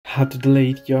how to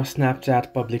delete your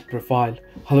Snapchat public profile.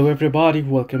 Hello everybody,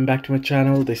 welcome back to my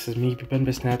channel. This is me Bipan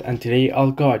Bisnath, and today I'll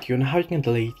guide you on how you can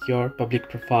delete your public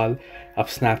profile of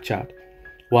Snapchat.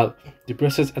 Well, the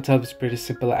process itself is pretty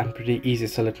simple and pretty easy,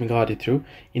 so let me guide you through.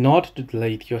 In order to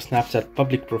delete your Snapchat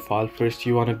public profile, first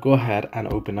you want to go ahead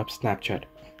and open up Snapchat.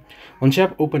 Once you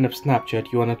have opened up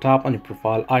Snapchat, you want to tap on your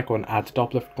profile icon at the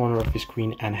top left corner of your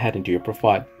screen and head into your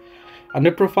profile.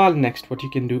 Under profile, next what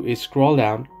you can do is scroll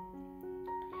down,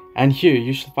 and here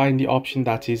you should find the option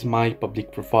that says my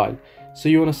public profile. So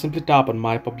you want to simply tap on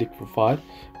my public profile.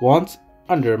 Once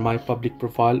under my public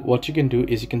profile, what you can do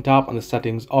is you can tap on the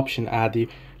settings option at the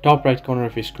top right corner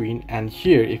of your screen, and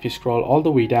here if you scroll all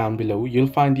the way down below, you'll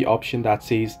find the option that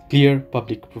says clear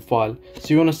public profile. So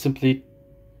you want to simply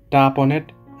tap on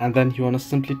it, and then you want to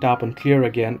simply tap on clear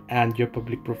again, and your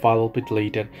public profile will be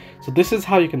deleted. So this is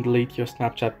how you can delete your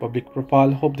Snapchat public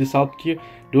profile. Hope this helped you.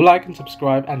 Do like and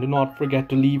subscribe, and do not forget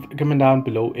to leave a comment down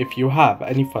below if you have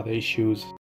any further issues.